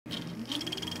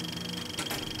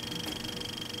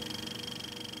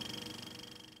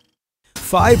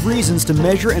5 reasons to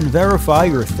measure and verify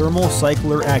your thermal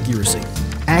cycler accuracy.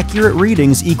 Accurate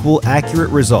readings equal accurate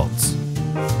results.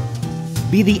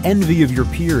 Be the envy of your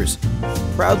peers.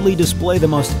 Proudly display the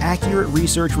most accurate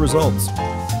research results.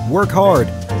 Work hard,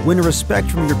 win respect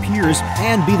from your peers,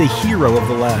 and be the hero of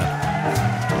the lab.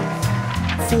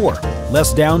 4.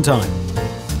 Less downtime.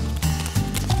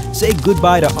 Say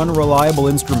goodbye to unreliable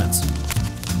instruments.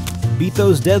 Beat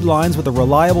those deadlines with a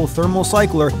reliable thermal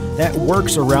cycler that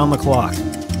works around the clock.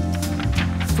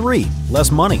 3.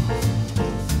 Less money.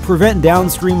 Prevent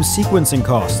downstream sequencing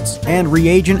costs and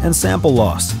reagent and sample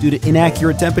loss due to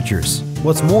inaccurate temperatures.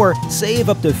 What's more, save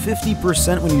up to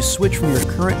 50% when you switch from your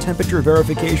current temperature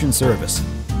verification service,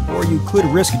 or you could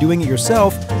risk doing it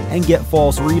yourself and get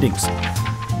false readings.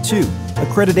 2.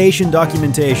 Accreditation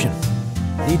documentation.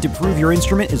 Need to prove your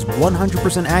instrument is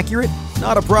 100% accurate?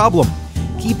 Not a problem.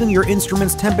 Keeping your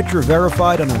instrument's temperature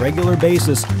verified on a regular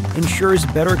basis ensures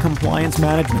better compliance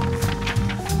management.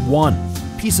 1.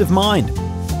 Peace of mind.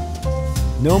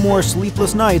 No more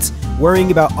sleepless nights worrying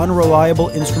about unreliable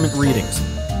instrument readings.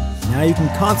 Now you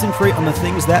can concentrate on the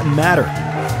things that matter.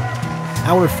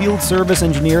 Our field service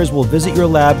engineers will visit your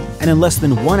lab and in less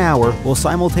than 1 hour will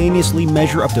simultaneously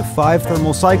measure up to 5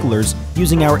 thermal cyclers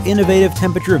using our innovative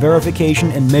temperature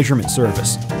verification and measurement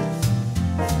service.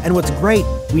 And what's great,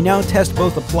 we now test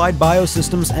both applied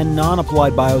biosystems and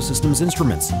non-applied biosystems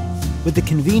instruments with the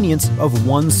convenience of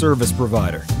one service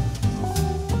provider.